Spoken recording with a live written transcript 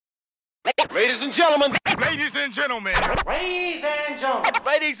Ladies and gentlemen. Ladies and gentlemen. Ladies and gentlemen.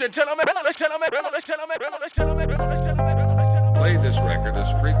 Ladies and gentlemen. Play this record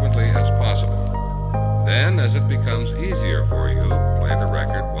as frequently as possible. Then, as it becomes easier for you, play the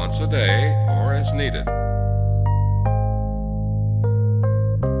record once a day or as needed.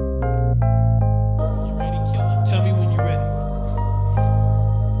 You ready, killer? Tell me when you're ready.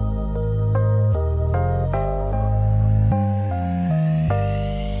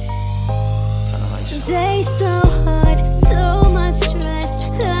 Day so hard, so much stress.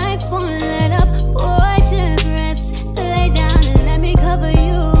 Life won't let up, boy, just rest. Lay down and let me cover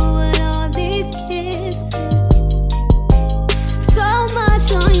you with all these kisses. So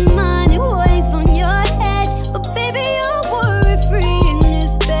much on your mind, it weighs on your head. But baby, you're worry-free in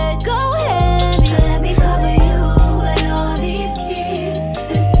this bed. Go ahead, let me cover you with all these kisses.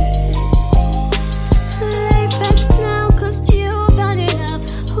 Lay back now, 'cause you got enough.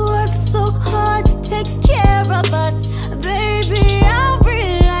 Work so hard to take care of us. Baby, I'll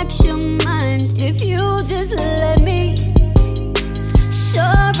relax your mind if you just let me.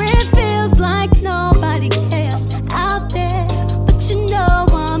 Sure, it feels like nobody cares out there, but you know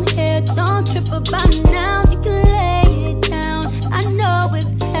I'm here. Don't trip about it now, you can lay it down. I know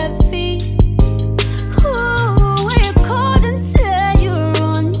it's heavy. Ooh, when you called and said you're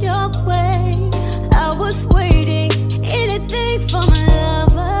on your way, I was waiting. Anything for my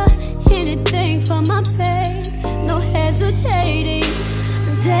lover, anything for my babe, no hesitating.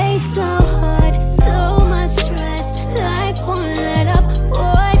 Day so hard, so much stress. Life won't let up,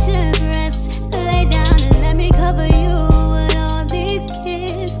 boy, just rest. Lay down and let me cover you with all these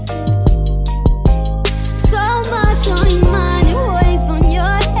kisses. So much on your mind, it weighs on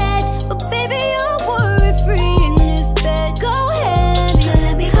your head. But baby, you're worry-free in this bed. Go ahead,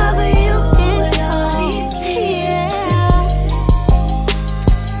 let me cover you with all these kisses.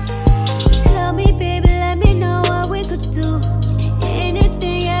 Tell me, baby, let me know what we could do.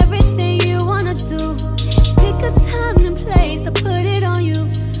 Anything, everything you wanna do. Pick a time and place, I put it on you.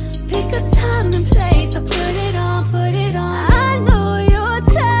 Pick a time and place, I put it on, put it on. I know you're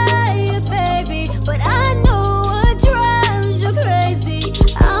tired, baby, but I know what drives you crazy.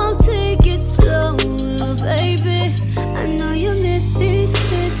 I'll take it slow, baby. I know you miss these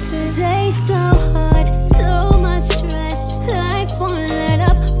kisses. Day so hard, so much stress. Life won't let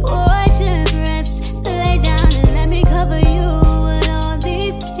up, boy, just rest. Lay down and let me cover you with all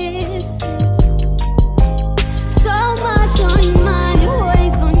these kisses. So much on your mind, it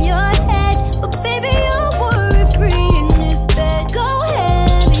weighs on your head. But baby, you're worry-free in this bed. Go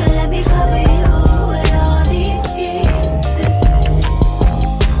ahead, let me cover you with all these kisses.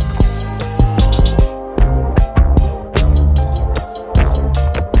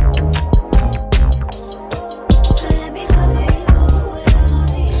 Let me cover you with all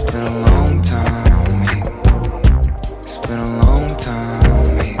these. It's been a long time, mate. It's been a long time,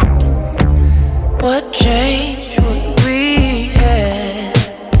 mate. What changed what we had?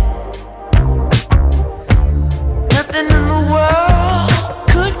 Nothing in the world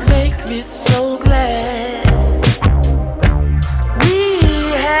could make me so glad. We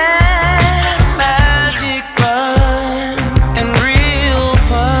had magic fun and real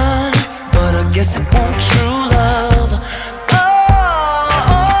fun, but I guess it won't true love.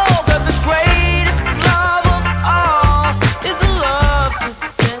 Oh, but the greatest love of all is a love to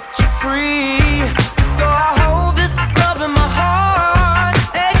set you free. So I hold this love in my heart,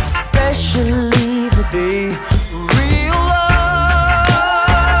 especially for thee. Real love,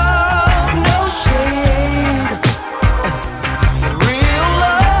 no shade. Real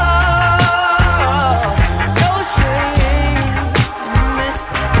love, no shade. Miss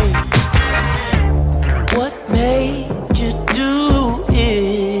me. What made you do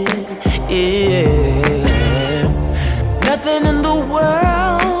it? Yeah. Nothing in the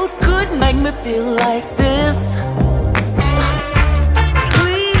world could make me feel like this.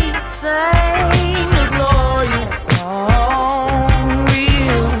 We sang a glorious song,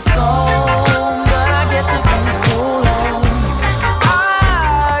 real song, but I guess it been so long.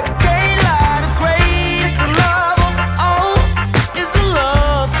 I can't lie, the greatest love of all is a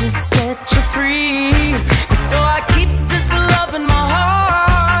love to set you free. So I keep this love in my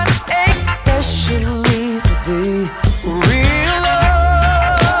heart, especially for thee. Real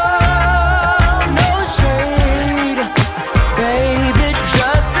love, no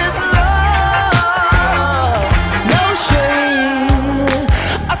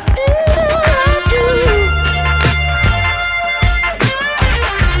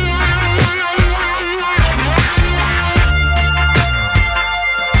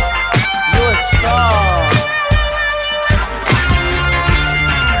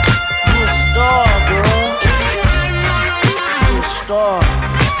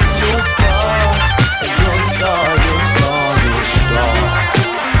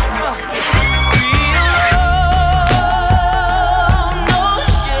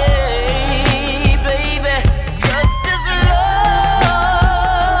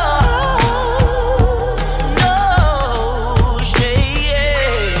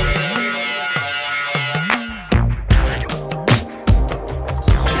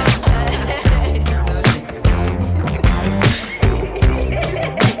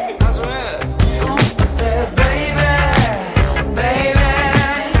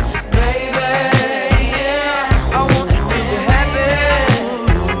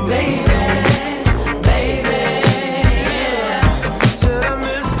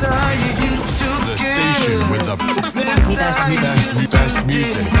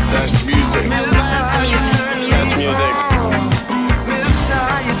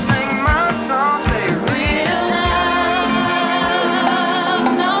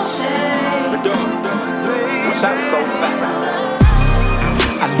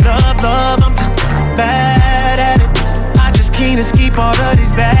escape all of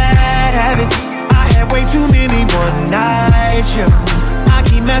these bad habits. I had way too many one nights, yeah. I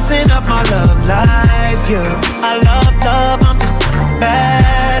keep messing up my love life, yeah. I love, I'm just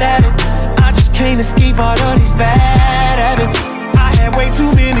bad at it. I just can't escape all of these bad habits. I had way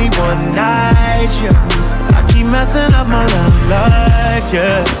too many one nights, yeah. I keep messing up my love life,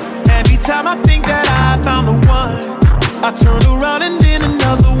 yeah. Every time I think that I found the one, I turn around and then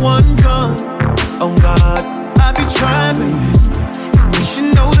another one comes. Oh God, I be trying, baby. You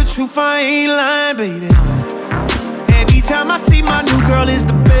should know the truth, I ain't lying, baby. Every time I see my new girl is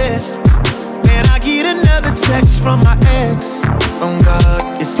the best, then I get another text from my ex. Oh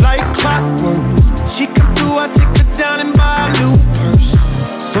God, it's like clockwork. She come through, I take her down and buy a new purse.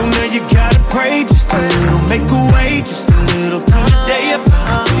 So now you gotta pray just a little, make a way just a little. Till the day I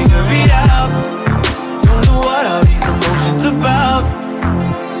finally figure it out. Don't know what all these emotions about,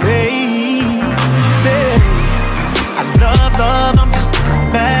 baby. I love, I'm just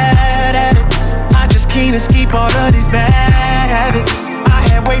bad at it. I just can't escape all of these bad habits. I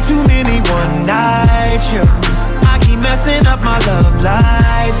had way too many one nights, yeah. I keep messing up my love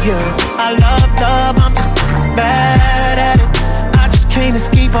life, yeah. I love, I'm just bad at it. I just can't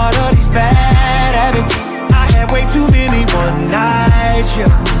escape all of these bad habits. I had way too many one nights,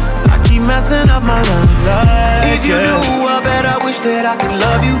 yeah. I keep messing up my love life. If you knew, I bet I wish that I could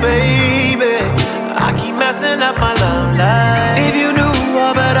love you, baby. I keep messing up my love life. If you knew,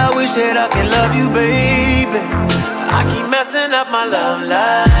 I bet I wish that I could love you, baby. I keep messing up my love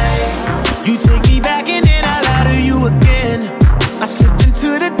life. You take me back and then I lie to you again. I slipped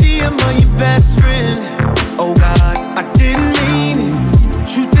into the DM of your best friend. Oh God, I didn't mean it.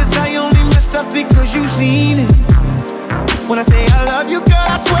 Truth is, I only messed up because you seen it. When I say I love you, girl,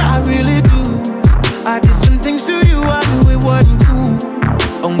 I swear I really do. I did some things to you, I knew it wasn't cool.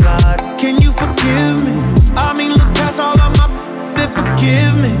 Oh God, can you forgive me? I mean, look past all of my and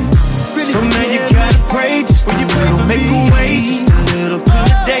forgive me. Really so now you gotta pray just a little, make a way just a little. Till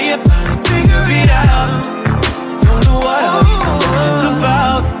the day I finally figure it out. Don't know what all these emotions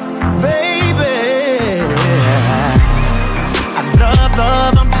about, baby. I love,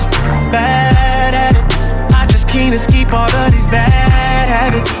 I'm just bad at it. I just can't escape all of these bad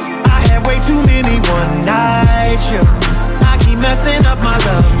habits. I had way too many one nights, yeah. I keep messing up my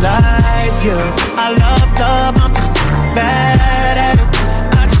love life, yeah. I love, I'm just bad at it.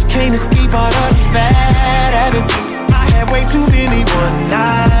 I just can't escape all of these bad habits. I had way too many one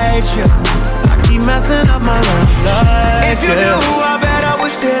nights, yeah. I keep messing up my love life. If you knew, I bet I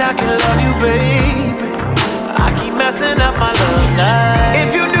wish that I could love you, baby. I keep messing up my love life.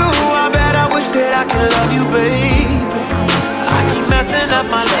 If you knew, I bet I wish that I could love you, baby. I keep messing up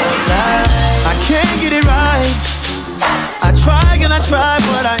my love life. I can't get it right. I try and I try,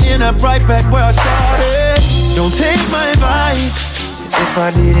 but I end up right back where I started. Don't take my advice. If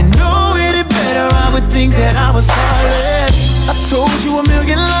I didn't know any better, I would think that I was solid. I told you a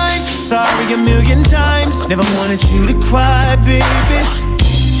million lies, sorry a million times. Never wanted you to cry, baby.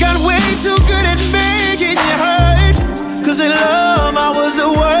 Got way too good at making you hurt. Cause in love I was the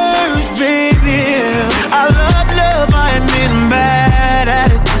worst, baby. I love, I admit I'm bad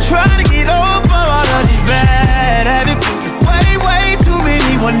at it. Trying to get over all of these bad habits. Way too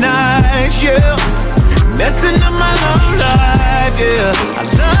many one nights, yeah. Messing up my love life, yeah. I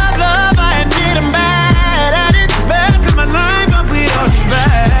love, I admit I'm bad at it. Better to my life up with all these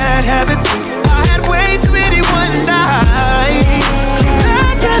bad habits. I had way too many one nights.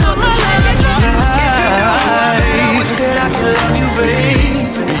 Messing up my love life. I wish that I could love you, baby.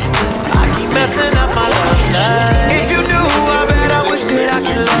 I keep messing up my love life. If you knew, I bet I wish that I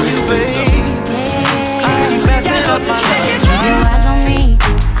could love you, baby. I keep messing up my love life.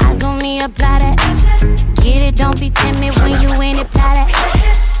 Eyes on me, apply that. Get it, don't be timid when you in it, apply that.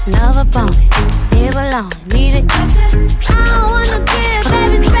 Love a bone, live alone, need it. I don't wanna give,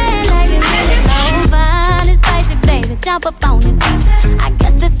 baby, spray it like it. It's so fine, it's spicy, baby, jump up on this. I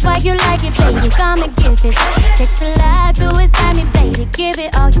guess that's why you like it, baby, come and get this. Takes a lot to excite me, baby, give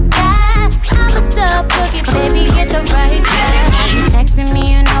it all you got. I'm a tough cookie, baby, get the right side. You texting me,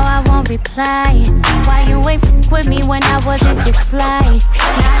 you know I won't reply. Why you ain't with me when I wasn't this fly?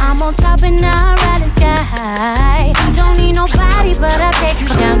 Now I'm on top and now I'm riding sky. Don't need nobody, but I'll take you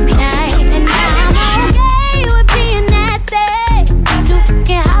down tonight. And now I'm okay with being nasty. Too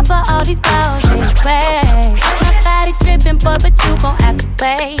fucking hot for all these girls anyway. My body tripping, but you gon' have to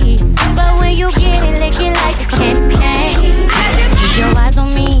pay. But when you get it, lick it like a candy. Keep your eyes on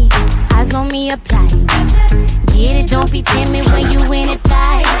me, apply. Get it, don't be timid when you in it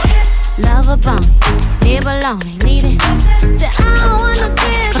tight. Love a bone, live alone, need it. Say I don't wanna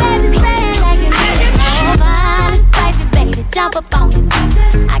give, baby, say it like it. So fine, it's spicy, baby, jump jump up on this.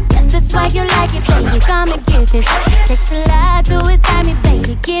 I guess that's why you like it, baby. Come and get this. Takes a lot to excite me,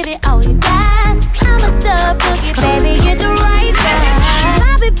 baby. Give it all you got. I'm a tough cookie, baby. Get the right side.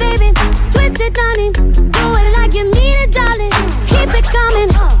 Pop it, baby. Twist it, honey. Do it like you mean it, darling. Keep it coming.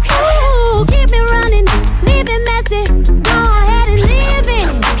 Ooh, keep it running. Leave it messy. Go ahead and leave it.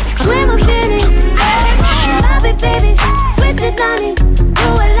 Swim up in it. Pop it, baby. Twist it, honey. Do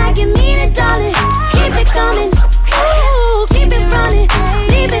it like you mean it, darling. Keep it coming. Ooh, keep it running.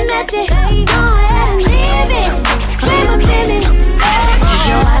 Leave it messy. Go ahead and leave it. Swim up in it. Keep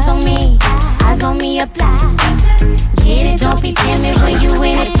your eyes on me, apply. Get it, don't be timid when you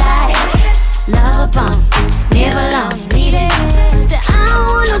in it tight. Love a bomb, never long, leave it. Say I don't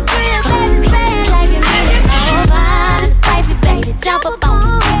want no thrill, baby, stay like you mean it. So fine and spicy, baby, jump up on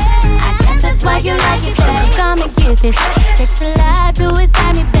this. I guess that's why you like it, baby, come and get this. Takes a lot to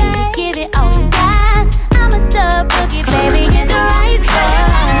excite me, baby, give it all you got. I'm a tough cookie, baby, get the right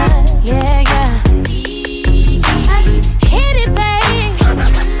spot. Yeah, yeah. Hit it, baby.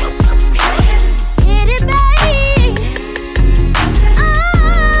 Hit it, baby. Oh,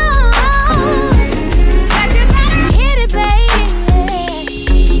 hit it, baby.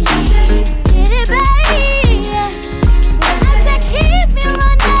 Hit it, baby. I said keep me running.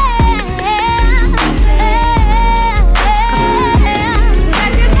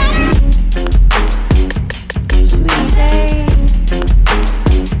 Sweet day,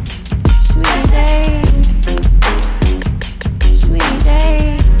 sweet day, sweet day, sweet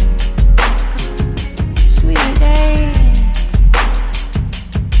day, sweet day,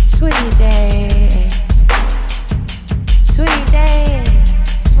 sweet day,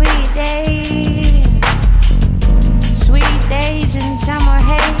 sweet day, sweet days in summer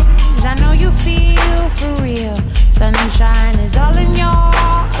haze. I know you feel for real. Sunshine is all in your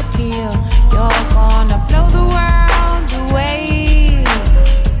appeal. You're gonna blow the world away.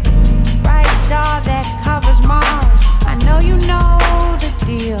 Bright star that covers Mars. I know you know the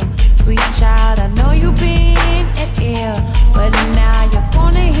deal. Sweet child, I know you've been at ill, but now you're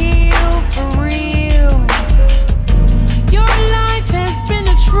gonna heal for real. Your life has been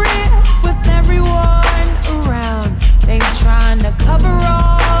a trip with everyone around. They trying to cover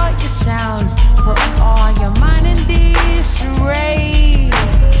all your sounds, put all your mind in disarray.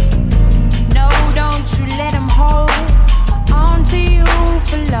 No, don't you let them hold on to you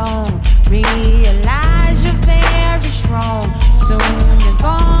for long. Realize you're very strong. Soon you're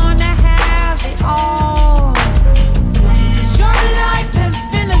gonna have it all. 'Cause your life has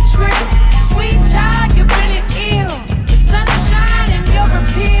been a trip. Sweet child, you've been ill. The sunshine and your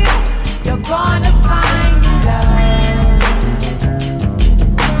appeal. You're gonna find your love.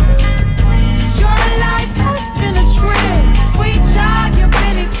 'Cause your life has been a trip. Sweet child, you've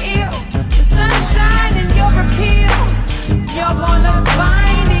been ill. The sunshine and your appeal. You're gonna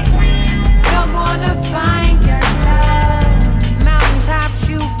find it. You're gonna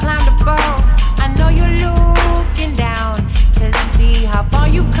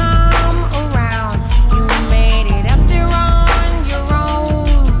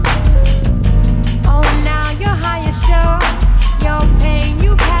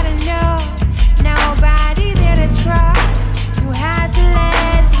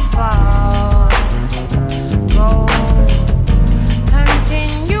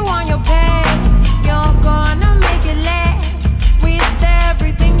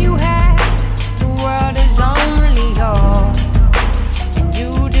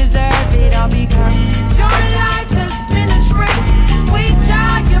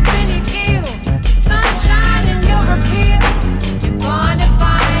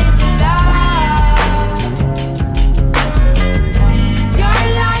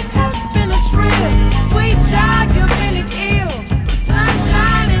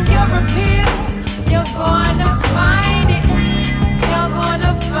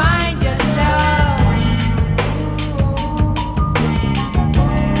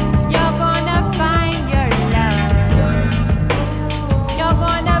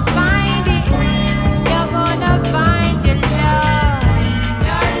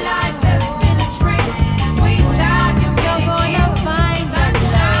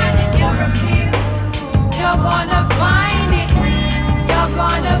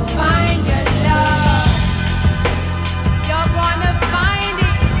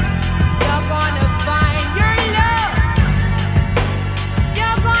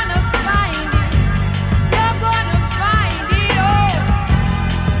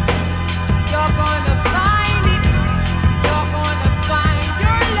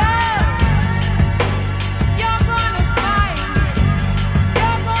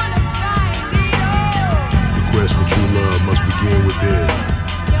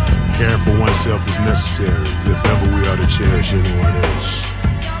Caring for oneself is necessary if ever we are to cherish anyone else.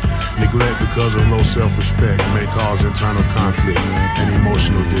 Neglect because of low self-respect may cause internal conflict and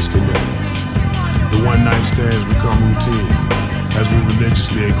emotional disconnect. The one-night stands become routine as we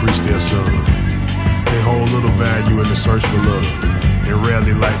religiously increase their sum. They hold little value in the search for love and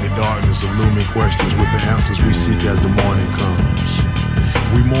rarely light the darkness of looming questions with the answers we seek as the morning comes.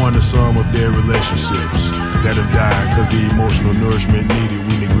 We mourn the sum of dead relationships that have died because the emotional nourishment needed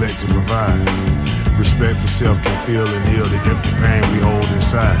we neglect to provide. Respect for self can feel and heal the empty pain we hold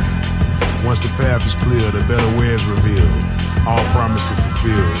inside. Once the path is clear, the better way is revealed. All promises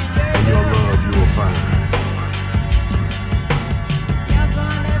fulfilled, and your love you will find.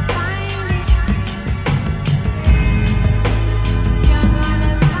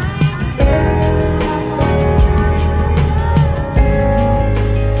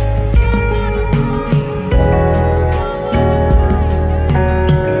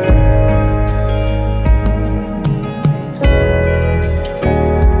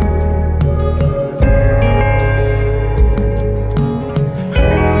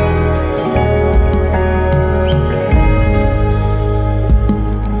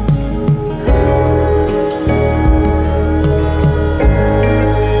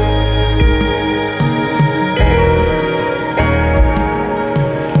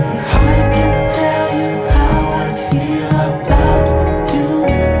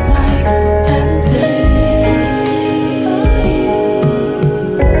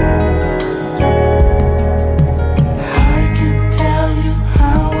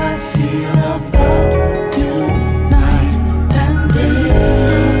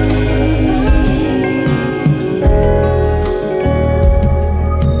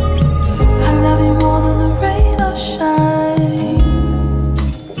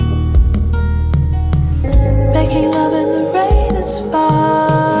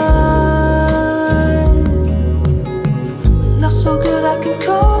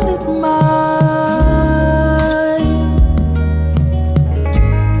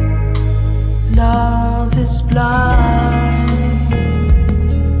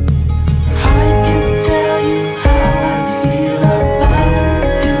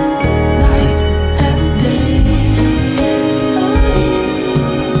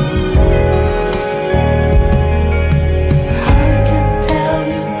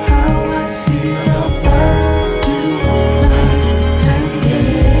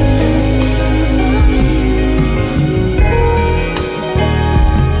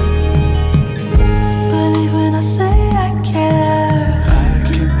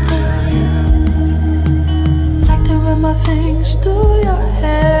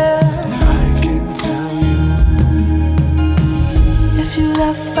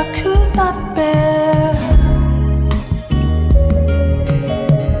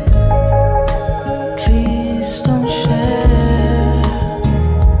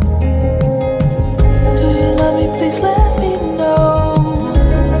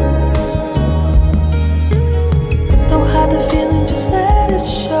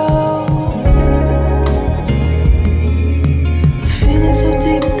 Feeling so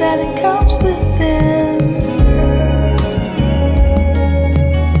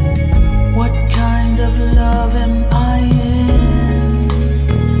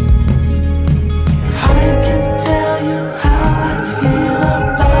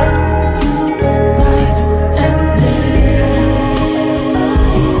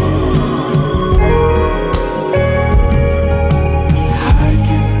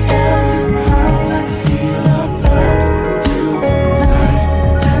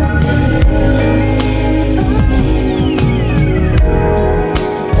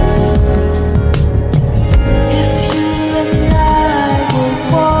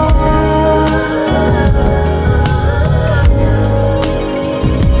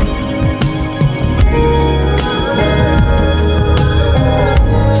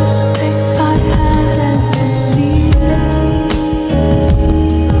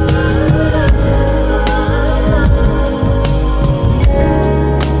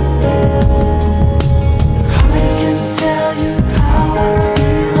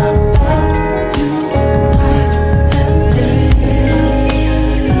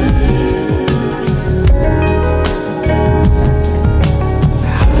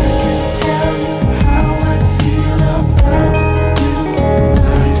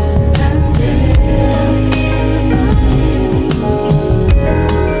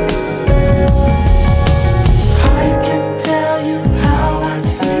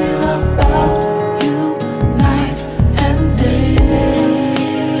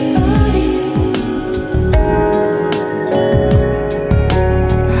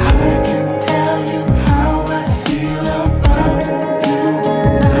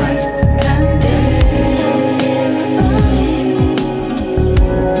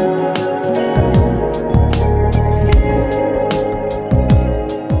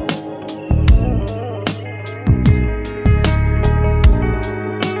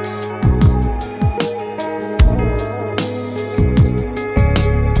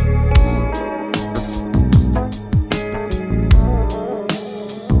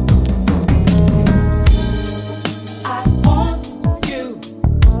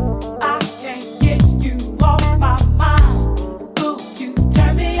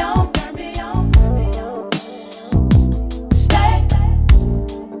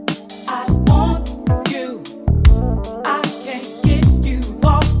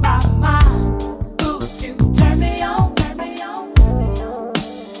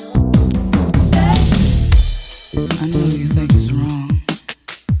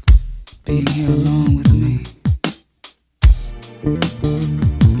being here alone with me.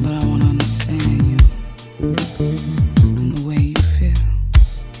 But I wanna understand you and the way you feel.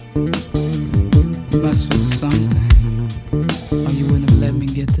 You must feel something, or you wouldn't have let me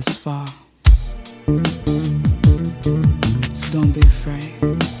get this far. So don't be afraid.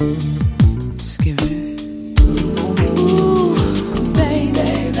 Just give in. Ooh,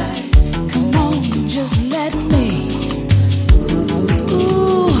 baby, come on, just let me.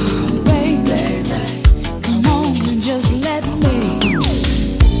 Ooh, baby, come on and just let me.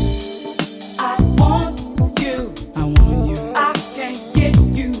 I want you. I want you. I can't get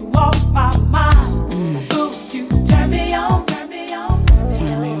you off my mind. Ooh, you turn me on, turn me on,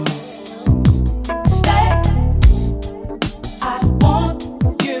 turn me on. Stay. I want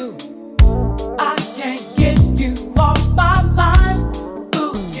you. I can't get you off my mind.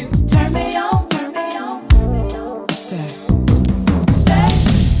 Ooh, you turn me on, turn me on, turn me on. Stay. Stay.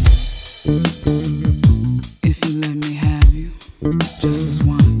 If you let me have you, just this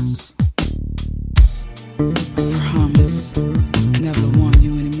once, I promise never to want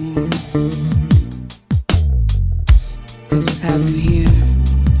you anymore. 'Cause what's happening here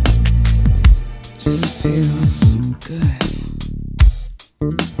just feels so good.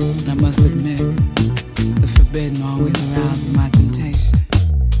 And I must admit, the forbidden always arouses my temptation.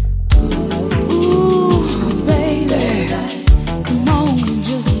 Ooh, baby, come on and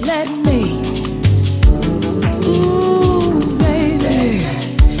just let me. Ooh, baby,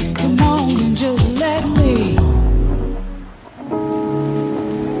 come on and just let me.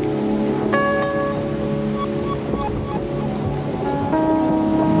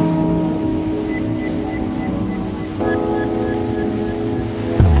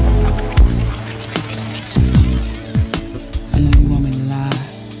 I know you want me to lie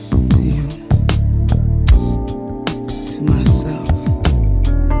to you, to myself,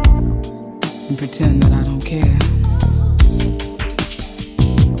 and pretend that I don't care.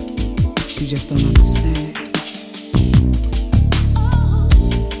 You just don't understand.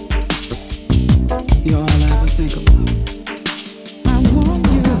 You're all I ever think about. I want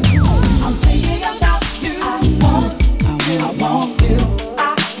you. I'm thinking about you. I want you. I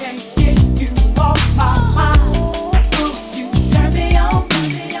can't get you off my mind. Ooh, you turn me on, turn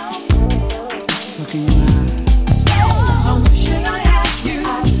me on. Look in your eyes. I'm wishing I had you.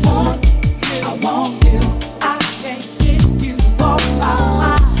 I want you. I can't get you off my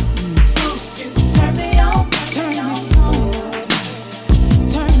mind. Ooh, you turn me on.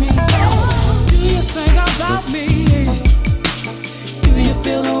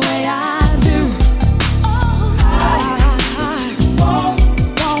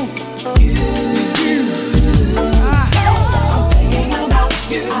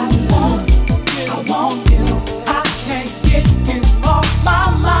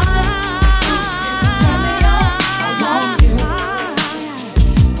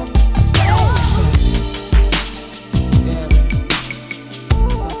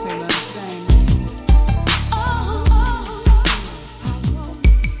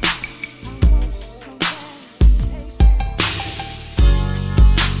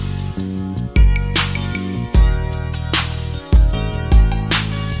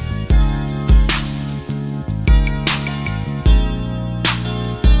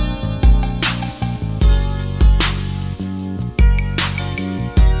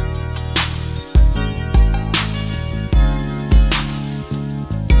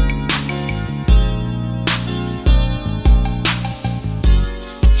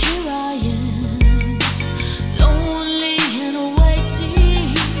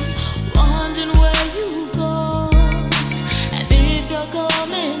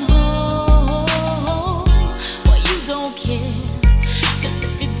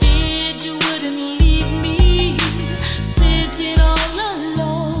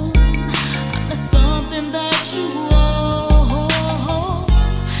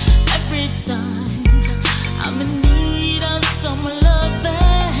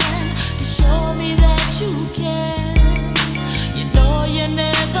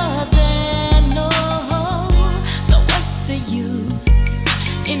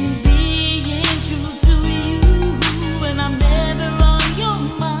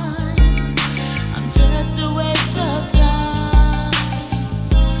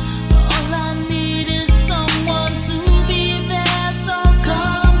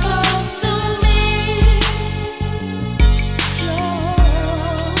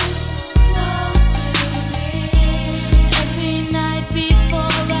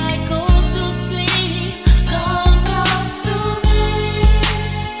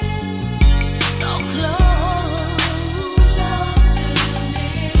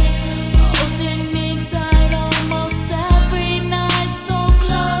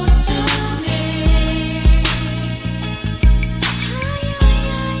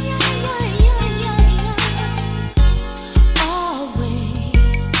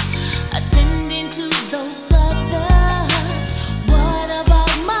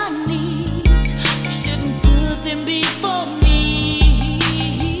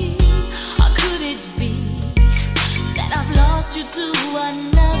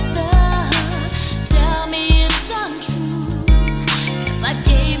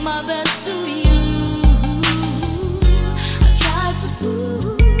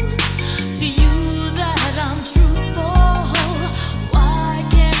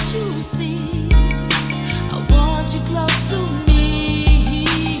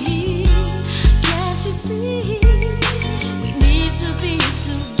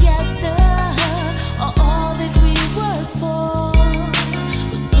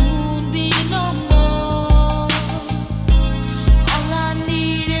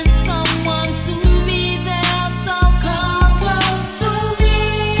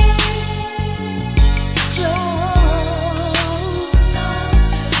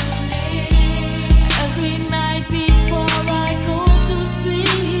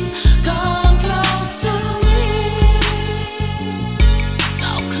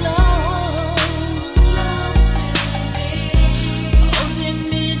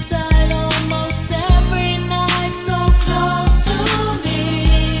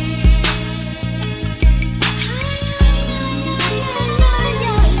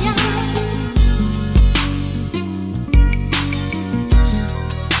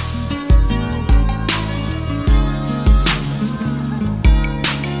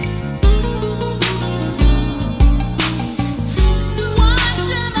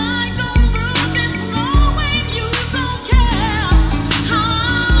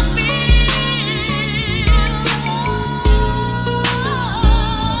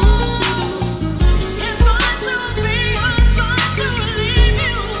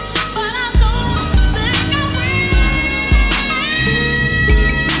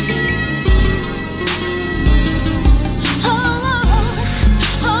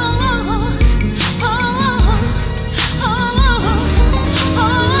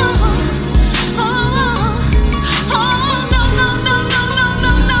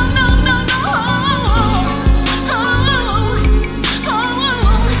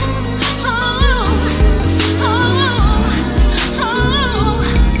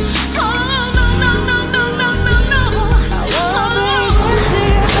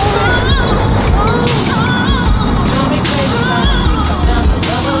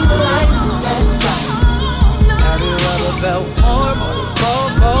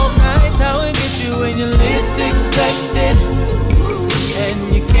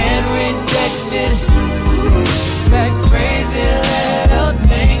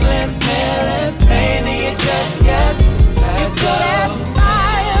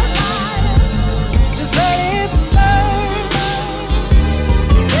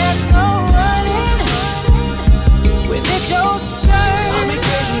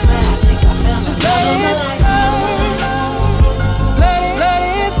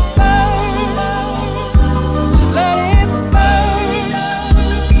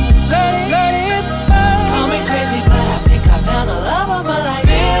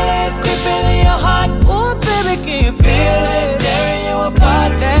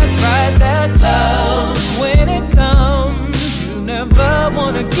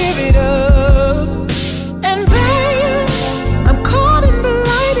 give it up. And baby, I'm caught in the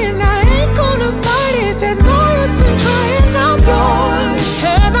light and I ain't gonna fight it. There's no use in trying, I'm yours.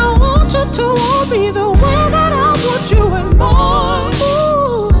 And I want you to want me the way that I want you and more.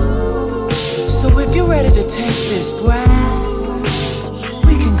 Ooh. So if you're ready to take this ride,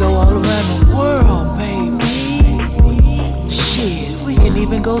 we can go all around the world, baby. Shit, we can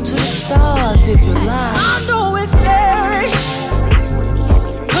even go to the stars if you like. I know it's scary,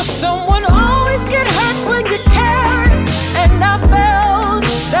 'cause someone always get hurt when you care. And I felt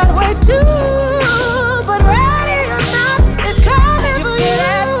that way too. But ready or not, it's coming for you.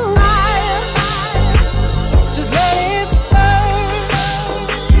 Fire, just let it burn.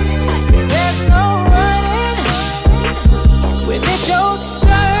 There's no running when it's your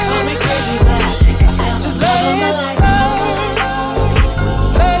turn. Call me crazy, but I think I found just let it burn.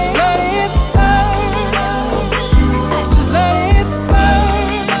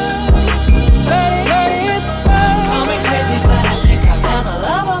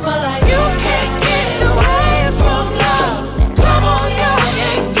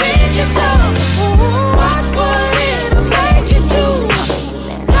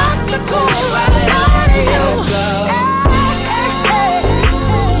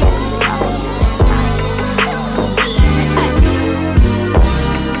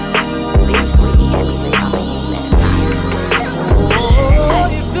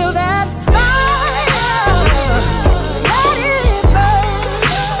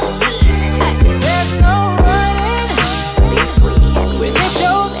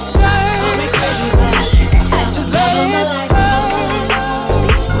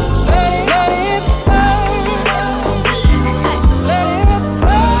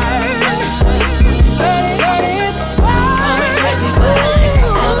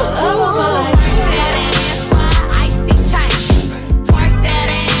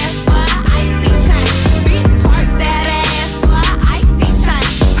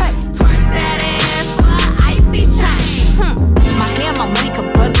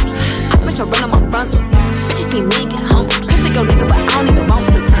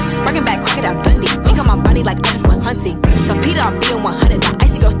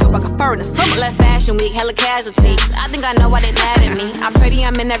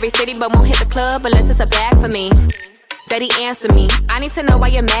 In every city, but won't hit the club unless it's a bag for me. Daddy, answer me. I need to know why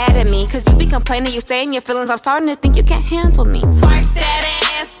you're mad at me. 'Cause you be complaining, you stay in your feelings. I'm starting to think you can't handle me. Twerk that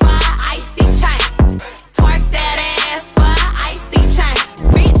ass for icy chain. Twerk that ass for icy chain.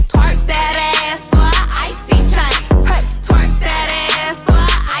 Bitch, twerk that ass for icy chain. Hey, twerk that ass for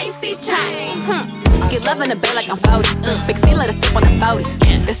icy chain. Get love in the bed like I'm 40. Big C, let us sip on the 40s.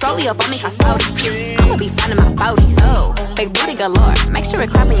 This rollie up on me, cause 40. I'ma be finding my 40s. Oh, big booty galore. Make sure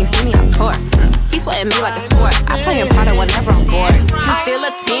it clap when you see me on tour. He's sweating me like a sport. I play him Prada whenever I'm bored. You feel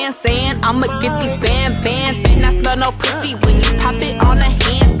a 10 saying I'ma get these bands. And I smell no pussy when you pop it on a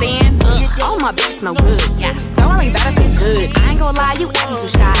handstand. Oh, my bitch smell good. Don't worry about it, feel good. I ain't gon' lie, you acting too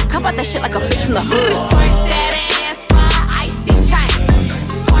shy. Come out that shit like a bitch from the hood. Twerk that ass for icy chain.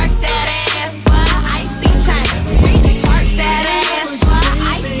 Twerk that ass for icy chain. Bitch, twerk that ass for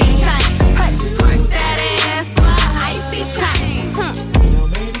icy chain. Hey, twerk that ass for icy chain.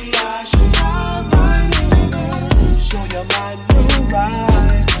 Maybe I should drive right over, show you my new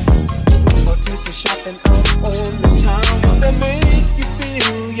ride. So take you shopping out on the town that make you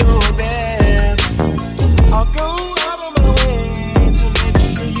feel your best. I'll go out of my way to make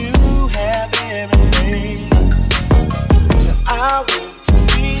sure you have everything.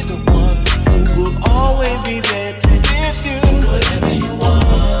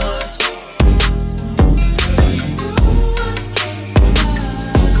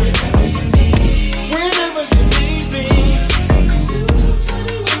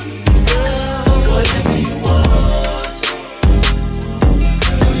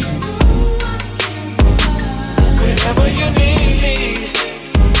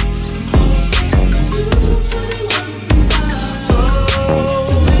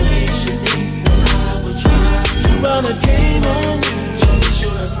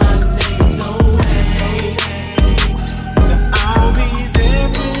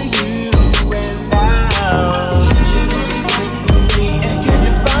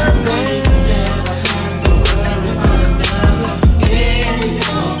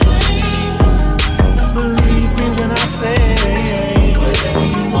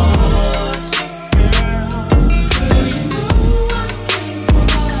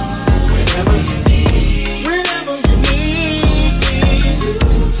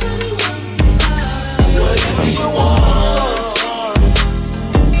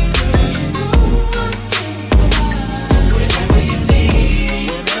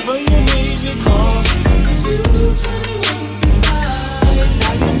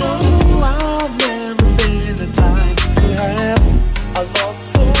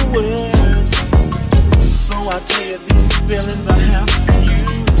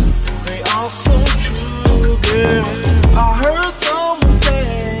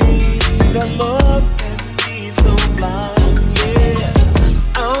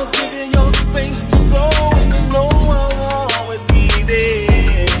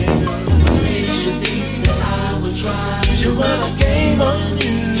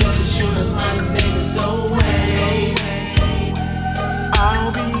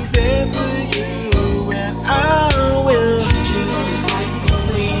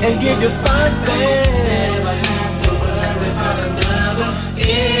 and give you fine things. Never have to worry about another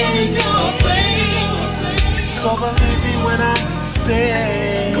in your place. So believe me when I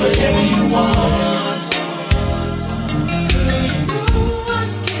say whatever you want.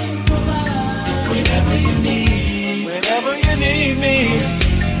 Whenever you need me.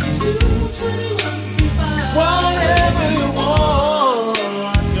 Whatever you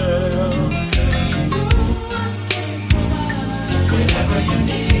want, girl.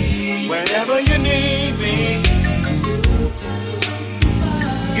 Whenever you need me,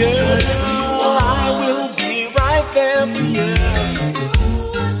 girl, I will be right there for you.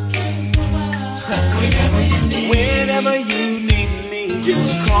 Whenever you need me,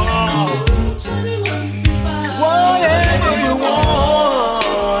 just call. Whatever you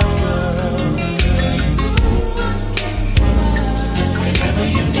want, girl.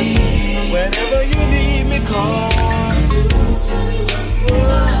 Whenever you need me, call.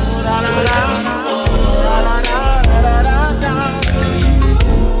 La la la la la la la la la.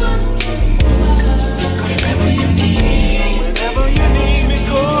 Whenever you need me,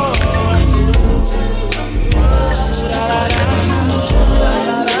 call. La la la la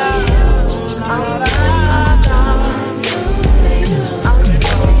la la la.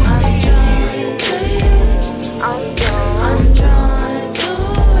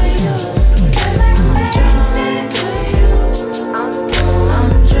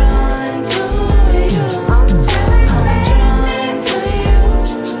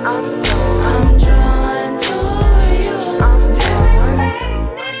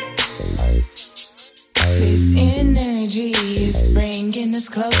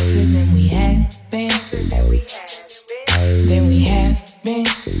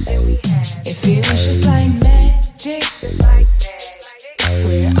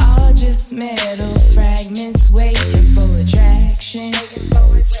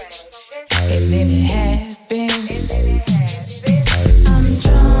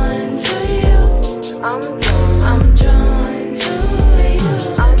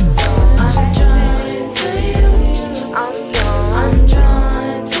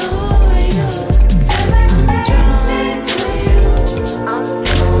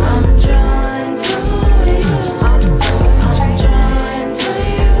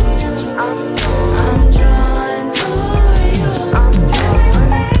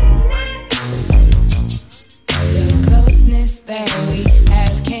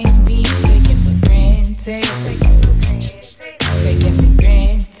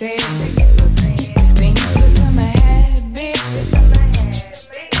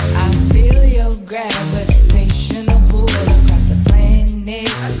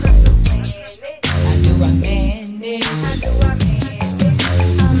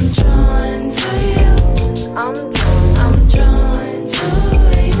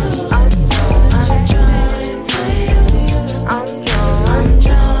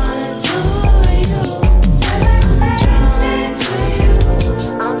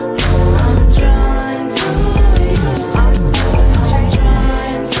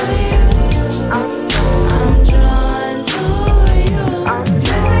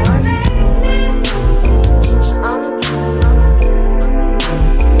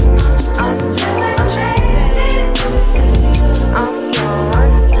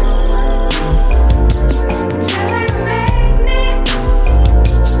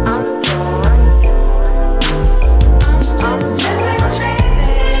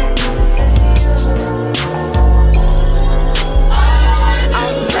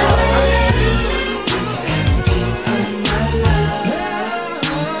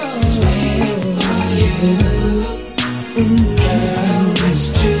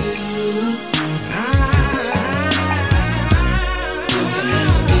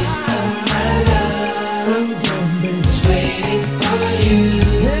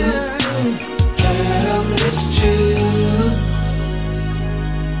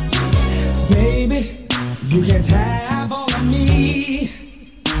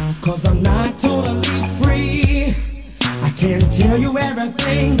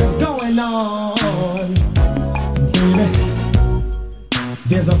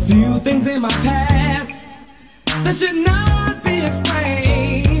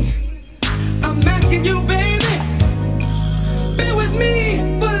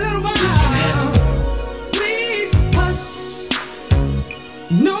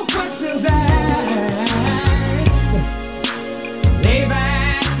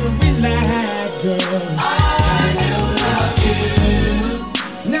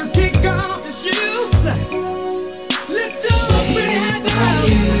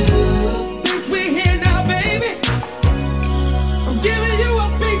 Giving you a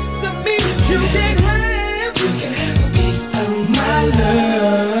piece You can have a piece of my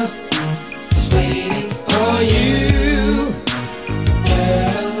love. It's waiting for you.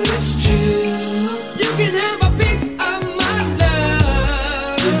 Girl, it's true. You can have a piece of my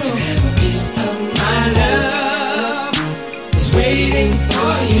love. You can have a piece of my love. It's waiting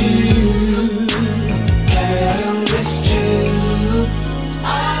for you. Girl, it's true.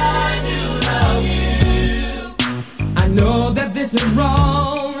 I do love you. I know that this is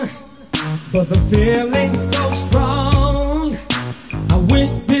wrong, but the feeling's so strong. I wish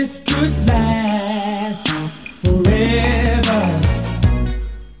this could last forever,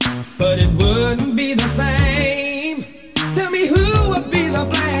 but it wouldn't be the same. Tell me who would be the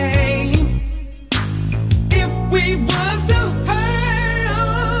blame if we was to hurt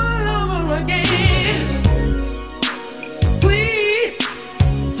all over again. Please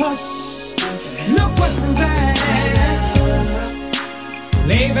hush, no questions asked.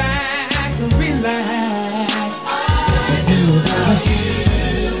 Lay back and relax. I do love you.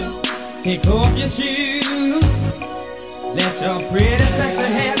 Take off your shoes. Let your pretty sexy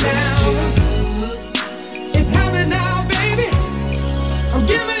hair down. It's happening now, baby. I'm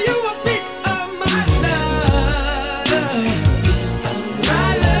giving you a piece of my love. My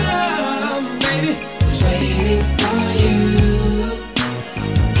love, baby. It's waiting for you.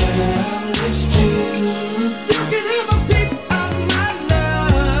 Girl, it's true. You can have a piece of my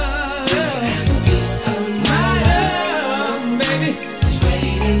love. You can have a piece of my love, baby. It's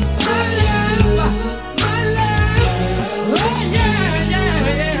waiting for you. My love. Oh, yeah,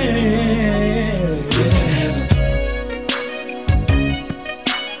 yeah, yeah.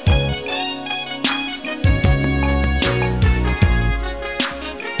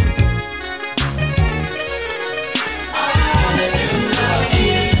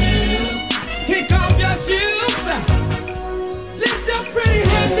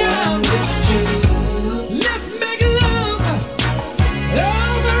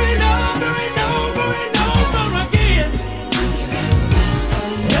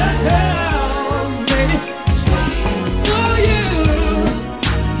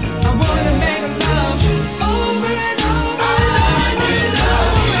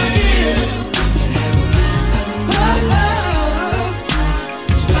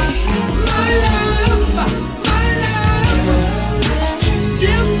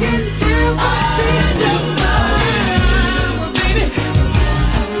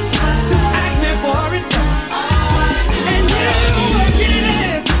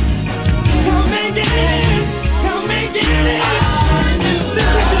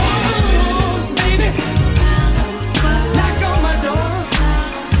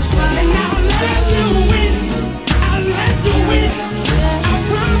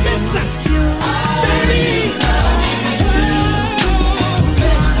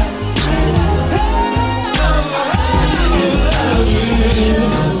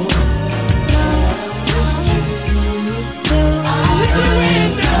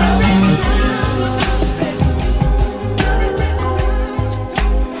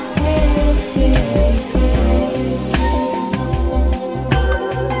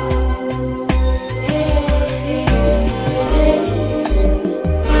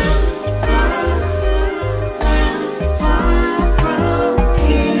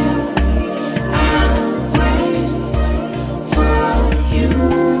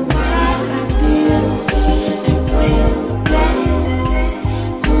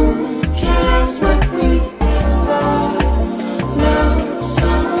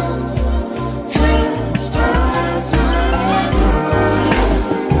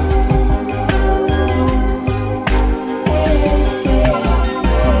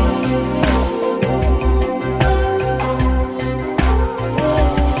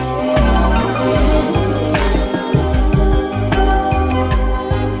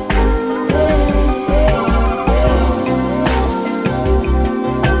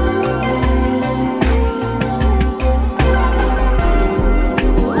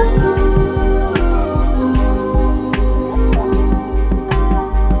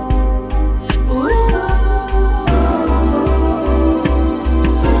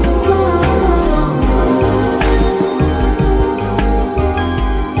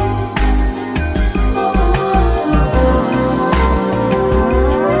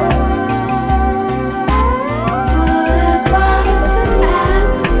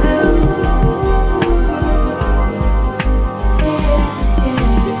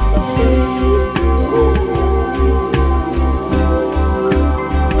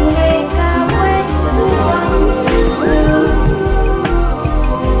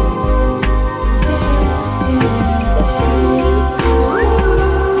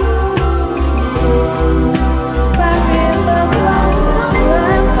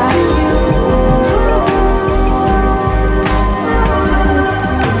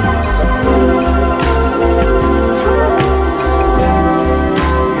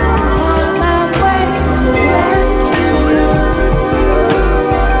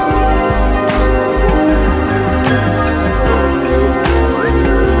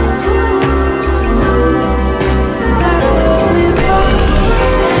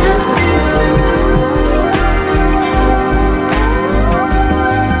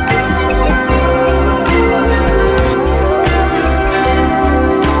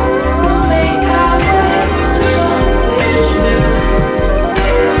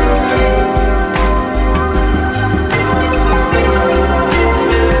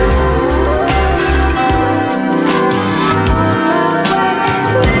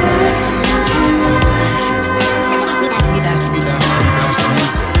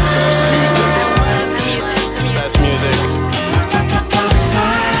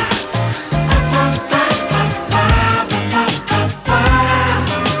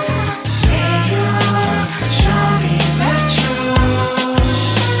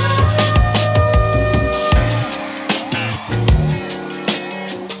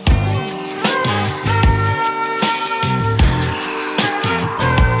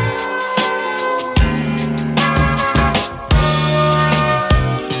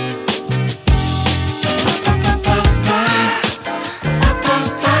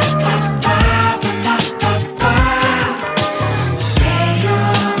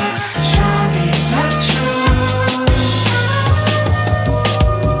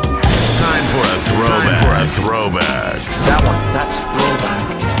 Time for a throwback. That one, that's throwback.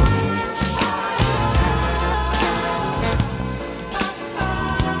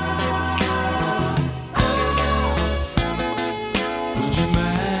 Would you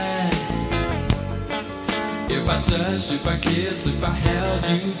mind if I touched, if I kissed, if I held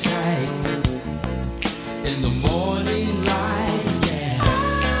you tight in the morning light? Yeah.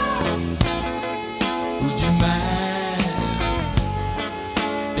 Would you mind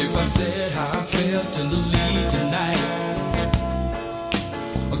if I said how I felt in the lead tonight?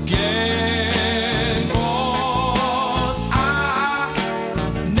 Again, 'cause I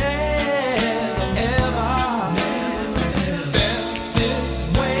never ever felt this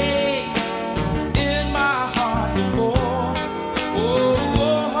way in my heart before. Oh,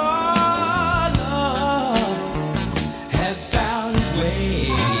 love has found its way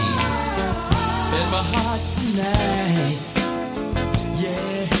in my heart tonight. Yeah.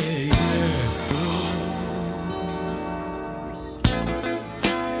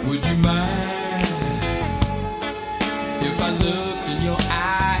 Would you mind if I looked in your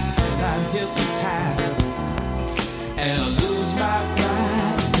eyes and I'm hypnotized and I lose my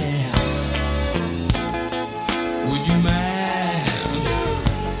pride? Yeah. Would you mind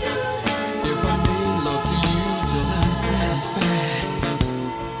if I made love to you till I'm satisfied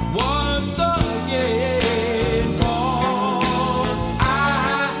once again? 'Cause I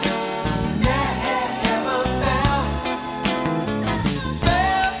never felt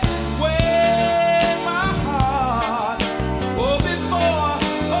this way in my heart. Oh, before,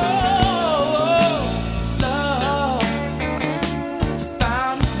 love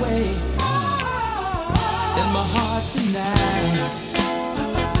found its way in my heart tonight.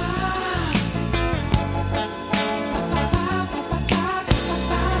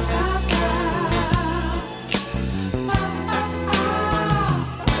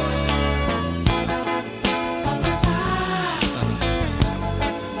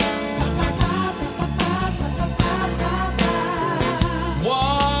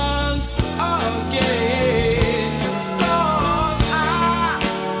 Once again, 'cause I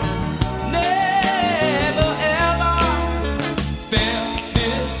never ever felt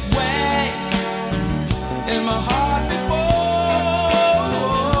this way in my heart before.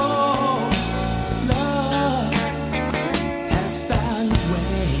 Love has found its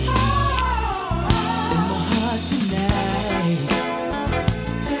way in my heart tonight.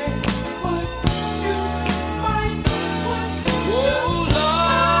 Hey, what you might want. Oh, love,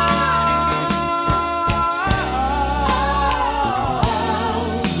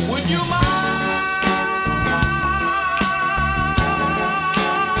 would you mind?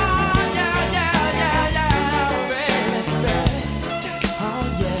 Yeah, baby, oh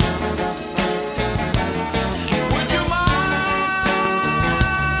yeah. Would you mind,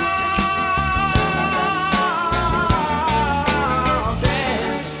 baby,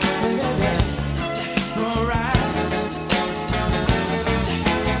 all right.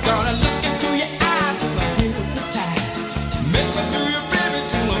 Gonna look into your eyes till I'm hypnotized. Make me through your baby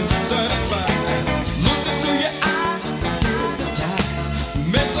till I'm satisfied. Look into your eyes, hypnotized.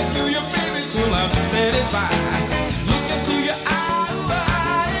 Make me through your baby till I'm satisfied. Look into your eyes.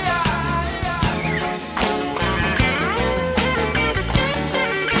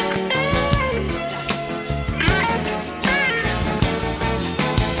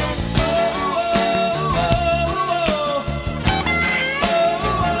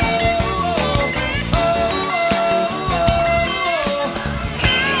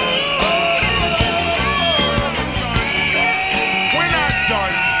 We're not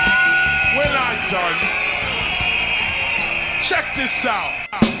done. We're not done. Check this out.